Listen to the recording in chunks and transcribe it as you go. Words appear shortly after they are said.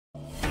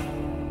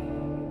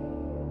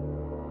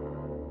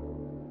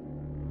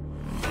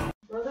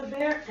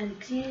and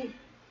T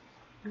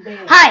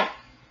Bear. Hi,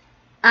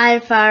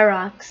 I'm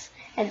FabuRocks,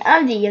 and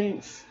I'm the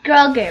youngest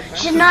girl gamer.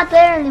 She's not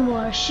there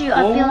anymore. I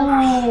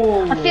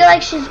feel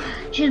like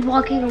she's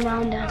walking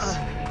around us.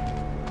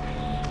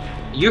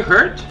 You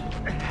hurt?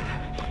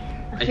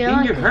 I think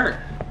like you're hurt.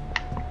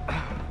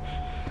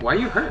 Why are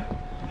you hurt?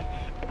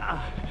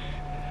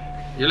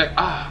 You're like,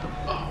 like,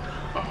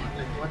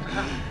 what the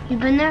hell? You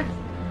been there?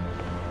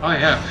 Oh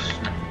yeah,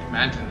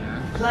 imagine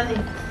that.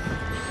 Bloody.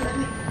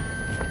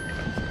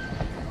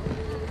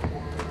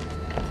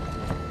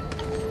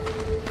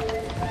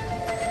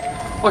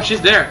 Oh,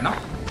 she's there. No,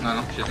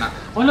 she's not.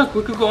 Oh look,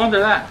 we could go under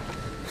that.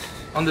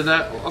 Under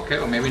that. Okay,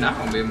 or maybe not.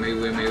 Or maybe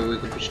we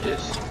could push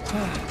this.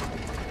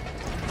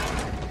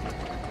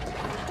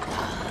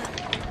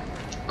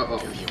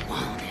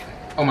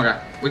 Oh my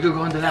god, we could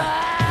go under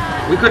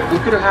that. We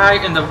could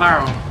hide in the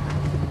barrel.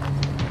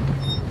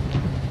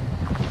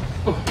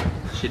 Oh,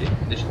 she did.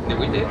 Did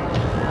we did?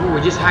 Oh,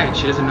 we just hide.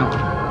 She doesn't know.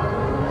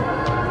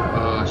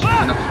 She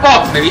doesn't know.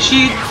 Oh, maybe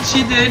she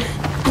did.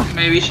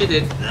 Maybe she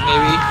did.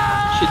 Maybe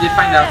she did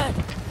find out.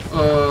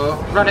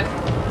 Run it.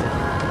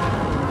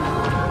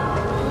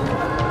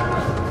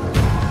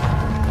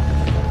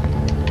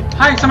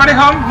 Hi, somebody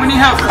home? We need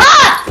help.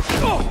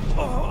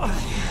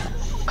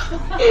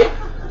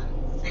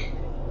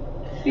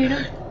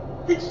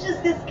 Did you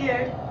just get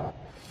scared?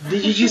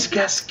 Did you just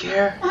get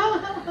scared?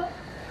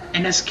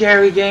 In a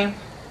scary game?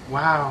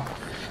 Wow.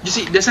 You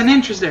see, there's an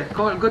entrance there.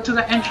 Go to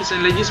the entrance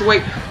and like just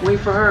wait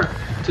for her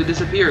to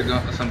disappear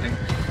or something.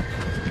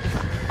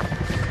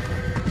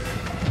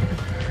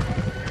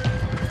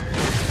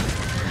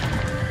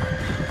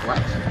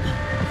 What?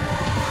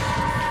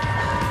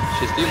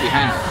 She's still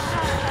behind us.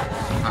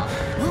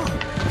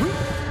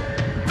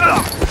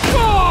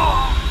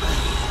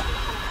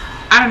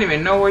 I don't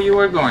even know where you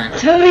were going.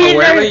 But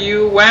wherever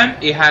you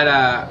went, it had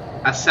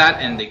a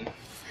sad ending.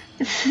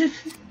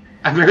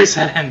 A very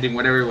sad ending,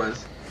 whatever it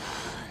was.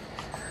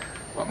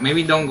 Well,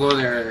 maybe don't go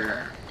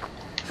there.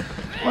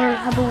 Or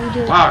how about we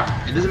do it? Wow,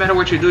 it doesn't matter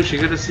what you do,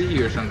 she's gonna see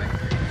you or something.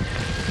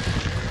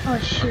 Oh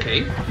shit.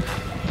 Okay.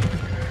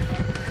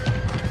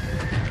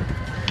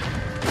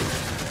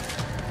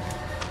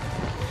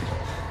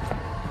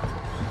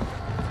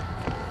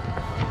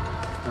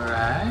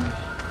 Alright.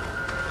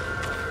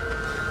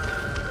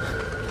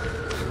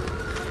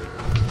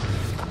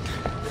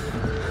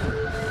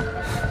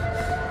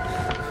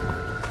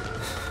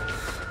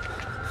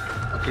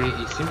 Okay,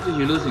 it seems that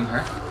you're losing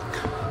her.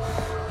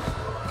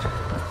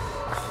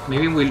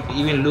 Maybe we're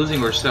even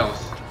losing ourselves.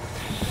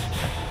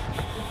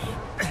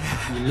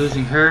 You're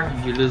losing her,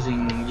 you're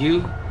losing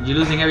you, you're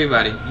losing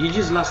everybody. You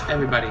just lost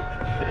everybody.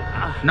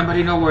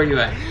 Nobody know where you're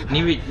at.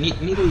 Neither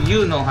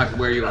you know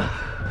where you are.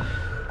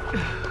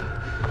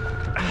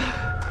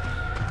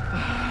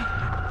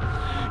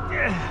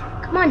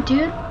 Come on,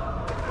 dude.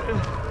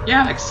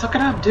 Yeah, like suck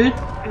it up, dude.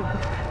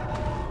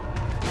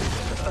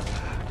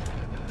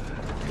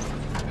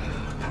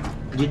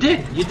 You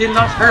did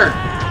lose her.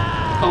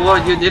 Oh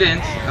well, you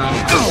didn't.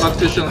 Fuck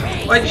too soon.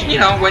 But you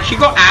know, when she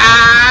go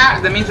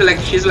that means like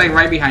she's like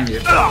right behind you.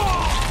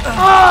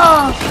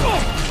 Oh.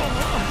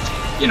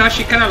 You know,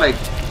 she kind of like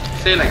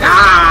say like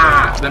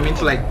that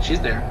means like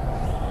she's there.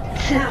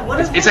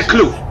 It's a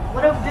clue.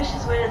 What a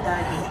vicious way to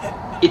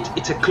die.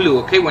 It's a clue,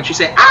 okay? When she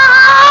say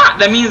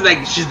that means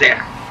like she's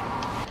there.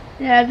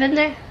 Yeah, I've been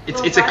there.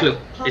 It's a clue.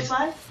 Close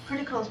by?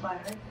 Pretty close by,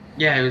 right?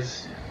 Yeah, it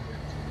was.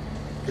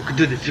 You could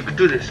do this. You could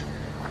do this.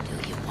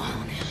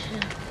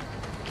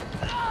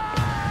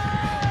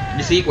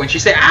 You see, when she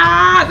say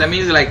that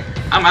means like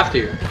I'm after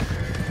you.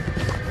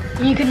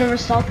 You can never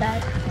stop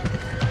that.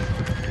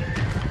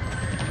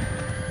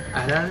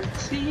 I don't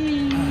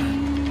see.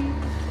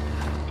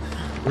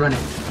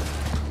 Running.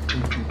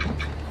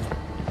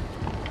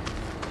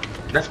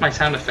 That's my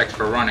sound effects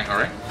for running. All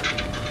right.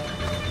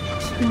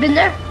 You been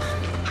there?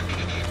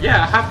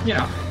 Yeah, I have. You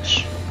know,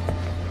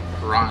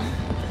 run.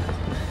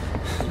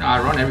 You know, I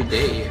run every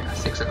day at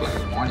 6 o'clock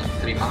in the morning,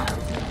 3 miles.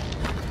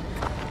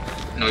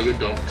 No, you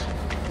don't.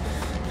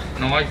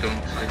 No, I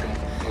don't.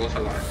 That was a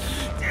lie.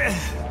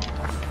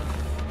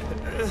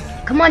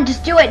 Come on,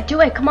 just do it.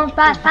 Do it. Come on,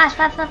 fast.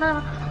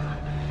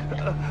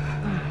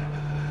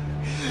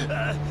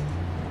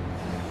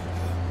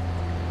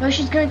 No,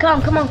 she's gonna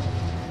come. Come on.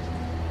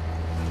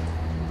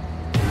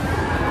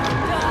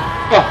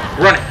 Oh,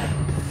 run it.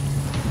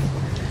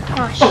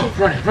 Oh, shit. Oh,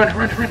 run it. Oh,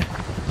 run it. Run it.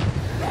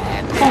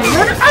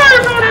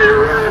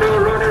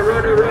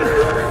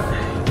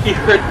 He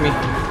hurt me.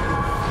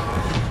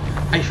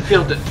 I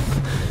felt it.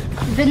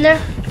 You been there?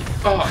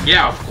 Oh,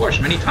 yeah, of course,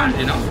 many times,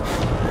 you know.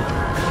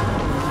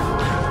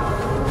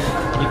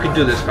 You could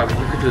do this, Fabu.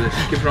 You could do this.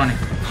 Keep running.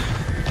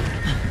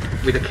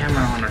 With the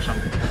camera on or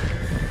something.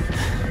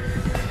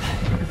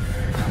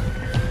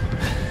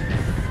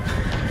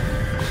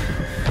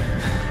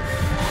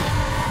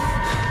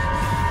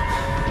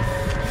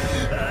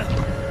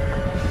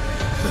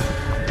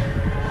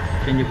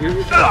 Can you hear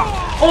me?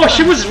 Oh,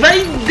 she was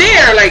right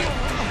there, like,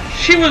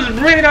 she was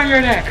right on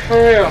your neck, for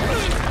real.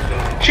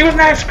 She was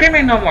not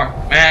screaming no more,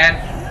 man.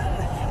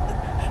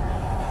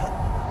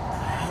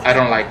 I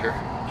don't like her.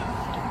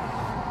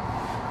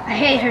 I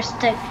hate her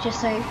stick, just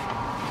saying.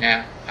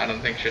 Yeah, I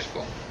don't think she's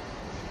cool.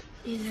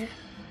 Either.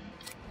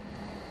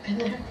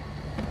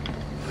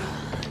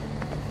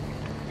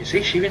 You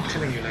see, she even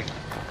telling you like,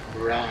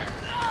 run.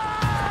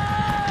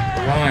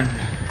 Run.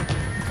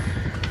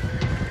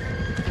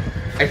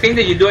 I think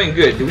that you're doing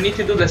good. We need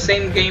to do the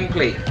same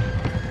gameplay.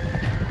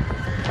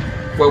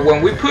 Well,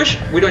 when we push,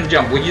 we don't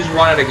jump. We just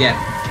run it again.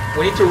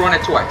 We need to run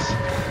it twice.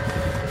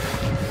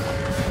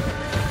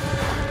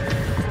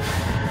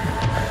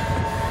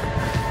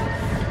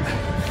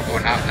 Oh,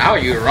 now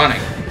you're running.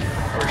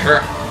 For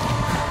sure.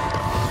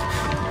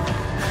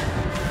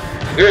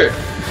 Good.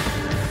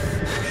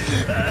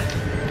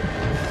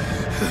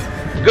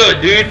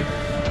 Good, dude.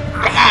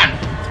 Come on.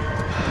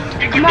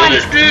 You can do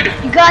this, dude.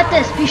 You got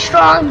this. Be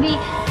strong.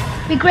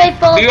 Be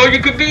grateful. Be all you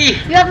could be.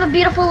 You have a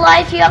beautiful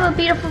life. You have a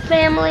beautiful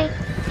family.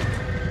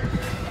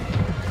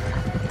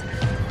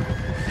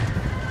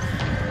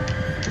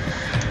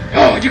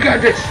 Oh, you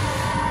got this.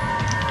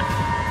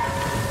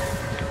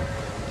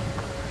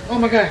 Oh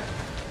my god.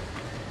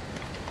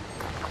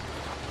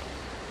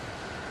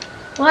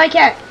 Well, I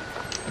can't.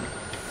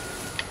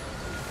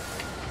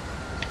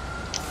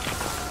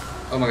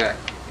 Oh my god.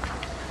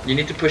 You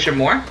need to push it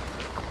more.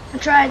 I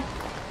tried.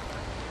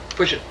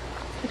 Push it.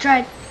 I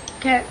tried.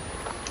 Can't.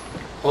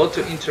 Hold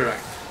to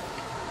interact.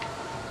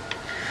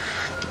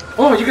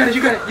 Oh, you got it,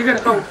 you got it, you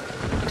got it. Oh.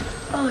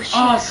 Oh, shit.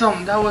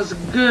 Awesome, that was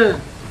good.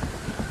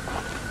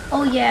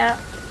 Oh, yeah.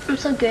 I'm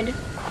so good.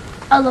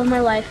 I love my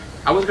life.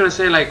 I was gonna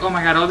say like, oh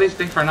my god, all these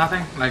things for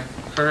nothing? Like,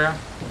 for real?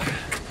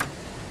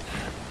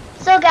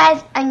 So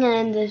guys, I'm gonna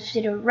end this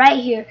video right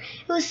here.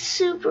 It was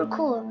super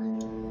cool.